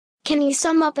Can you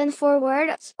sum up in 4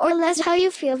 words or less how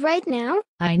you feel right now?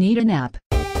 I need a nap.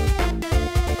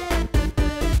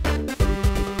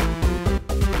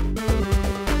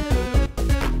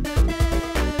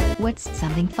 What's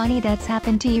something funny that's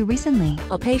happened to you recently?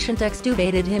 A patient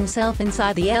extubated himself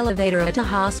inside the elevator at a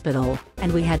hospital,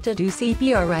 and we had to do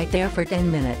CPR right there for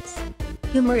 10 minutes.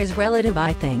 Humor is relative,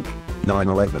 I think.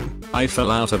 9/11. I fell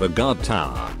out of a god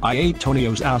tower. I ate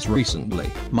Tonio's ass recently.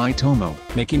 Miitomo.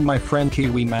 Making my friend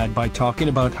Kiwi mad by talking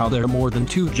about how there are more than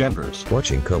 2 genders.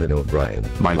 Watching Conan O'Brien.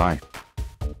 My life.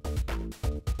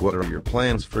 What are your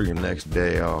plans for your next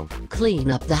day off?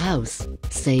 Clean up the house,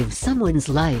 save someone's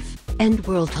life, end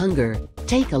world hunger,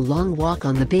 take a long walk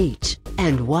on the beach,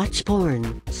 and watch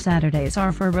porn. Saturdays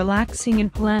are for relaxing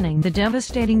and planning the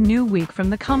devastating new week from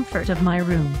the comfort of my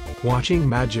room. Watching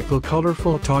magical,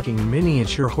 colorful, talking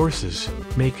miniature horses,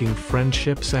 making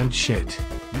friendships and shit.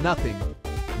 Nothing.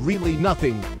 Really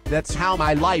nothing. That's how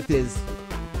my life is.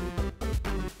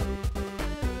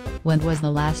 When was the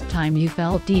last time you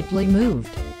felt deeply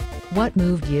moved? What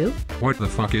moved you? What the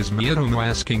fuck is Miitomo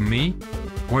asking me?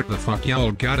 What the fuck,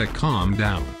 y'all gotta calm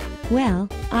down. Well,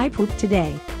 I pooped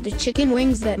today. The chicken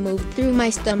wings that moved through my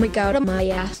stomach out of my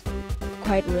ass.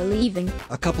 Quite relieving.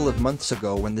 A couple of months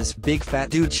ago when this big fat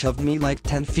dude shoved me like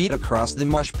 10 feet across the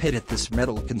mosh pit at this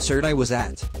metal concert I was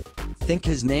at. Think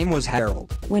his name was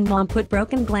Harold. When Mom put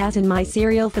broken glass in my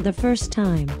cereal for the first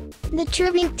time. The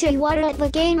tribute to water at the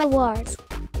Game Awards.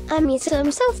 I miss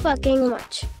him so fucking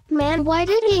much. Man, why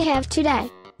did he have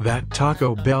today? That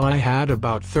Taco Bell I had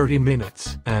about 30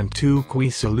 minutes and 2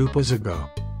 quesalupas ago.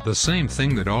 The same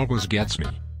thing that always gets me.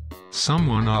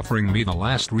 Someone offering me the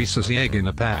last Reese's egg in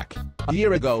a pack. A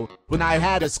year ago, when I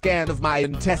had a scan of my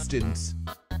intestines,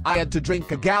 I had to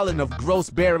drink a gallon of gross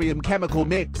barium chemical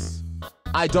mix.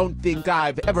 I don't think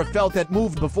I've ever felt that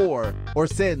moved before, or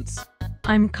since.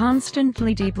 I'm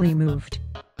constantly deeply moved.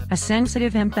 A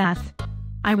sensitive empath.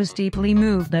 I was deeply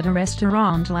moved at a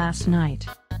restaurant last night.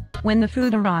 When the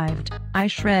food arrived, I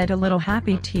shed a little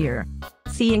happy tear.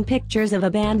 Seeing pictures of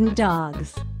abandoned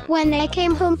dogs. When I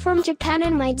came home from Japan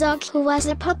and my dog who was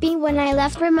a puppy when I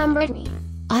left remembered me.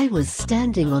 I was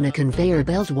standing on a conveyor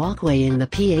belt walkway in the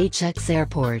PHX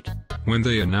airport. When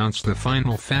they announced the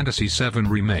Final Fantasy VII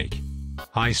Remake,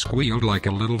 I squealed like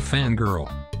a little fangirl.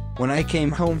 When I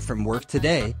came home from work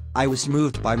today, I was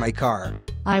moved by my car.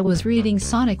 I was reading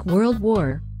Sonic World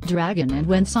War, Dragon, and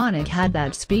when Sonic had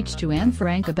that speech to Anne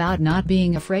Frank about not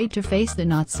being afraid to face the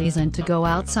Nazis and to go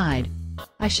outside,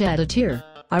 I shed a tear.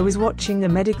 I was watching a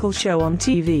medical show on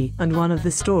TV and one of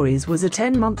the stories was a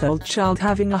 10-month-old child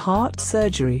having a heart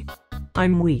surgery.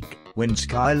 I'm weak. When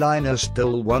Skyliner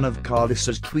stole one of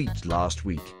Carlos's tweets last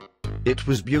week. It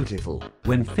was beautiful.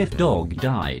 When Fifth Dog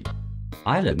died.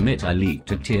 I'll admit I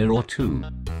leaked a tear or 2.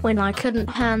 When I couldn't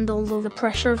handle the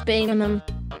pressure of being in him.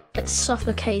 It's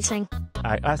suffocating.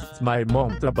 I asked my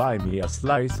mom to buy me a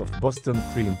slice of Boston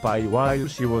cream pie while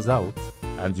she was out,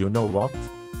 and you know what?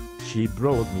 She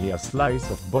brought me a slice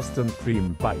of Boston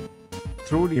cream pie.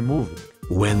 Truly moving.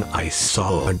 When I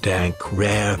saw a dank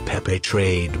rare Pepe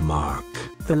trademark.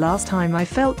 The last time I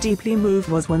felt deeply moved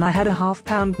was when I had a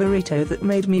half-pound burrito that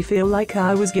made me feel like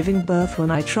I was giving birth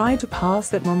when I tried to pass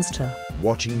that monster.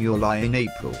 Watching Your Lie in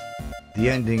April. The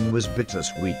ending was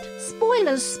bittersweet.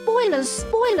 Spoilers, spoilers,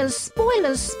 spoilers,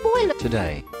 spoilers, spoilers.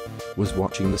 Today was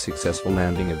watching the successful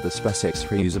landing of the SpaceX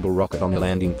reusable rocket on the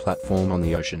landing platform on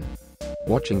the ocean.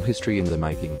 Watching history in the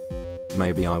making.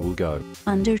 Maybe I will go.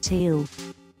 Undertale.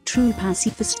 True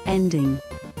pacifist ending.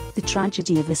 The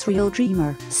tragedy of a serial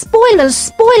dreamer. Spoilers,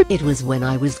 spoil. It was when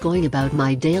I was going about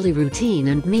my daily routine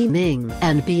and memeing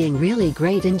and being really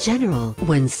great in general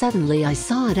when suddenly I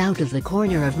saw it out of the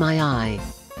corner of my eye.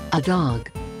 A dog.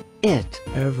 It.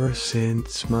 Ever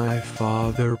since my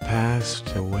father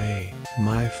passed away,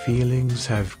 my feelings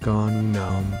have gone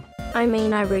numb. I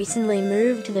mean, I recently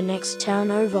moved to the next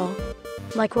town over.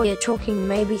 Like we're talking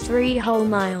maybe 3 whole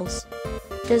miles.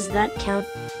 Does that count?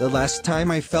 The last time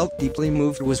I felt deeply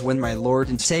moved was when my Lord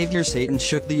and Savior Satan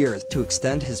shook the earth to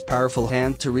extend his powerful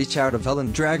hand to reach out of hell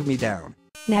and drag me down.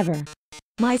 Never.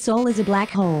 My soul is a black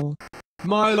hole.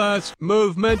 My last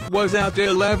movement was at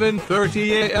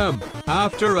 11:30 a.m.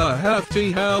 after a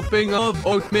hefty helping of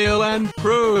oatmeal and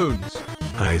prunes.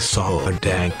 I saw a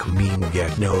dank meme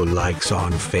get no likes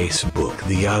on Facebook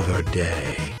the other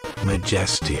day.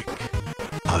 Majestic.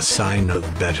 A sign of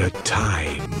better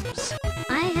times.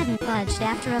 I hadn't budged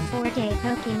after a 4-day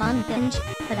Pokemon binge,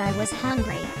 but I was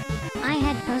hungry. I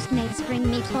had Postmates bring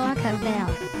me Taco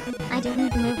Bell. I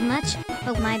didn't move much,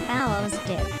 but my bowels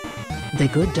did. The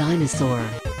Good Dinosaur.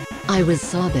 I was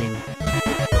sobbing.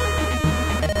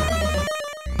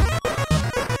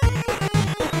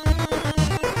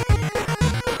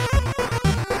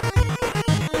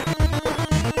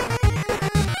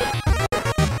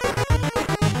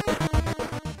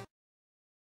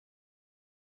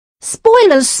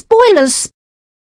 Spoilers, spoilers!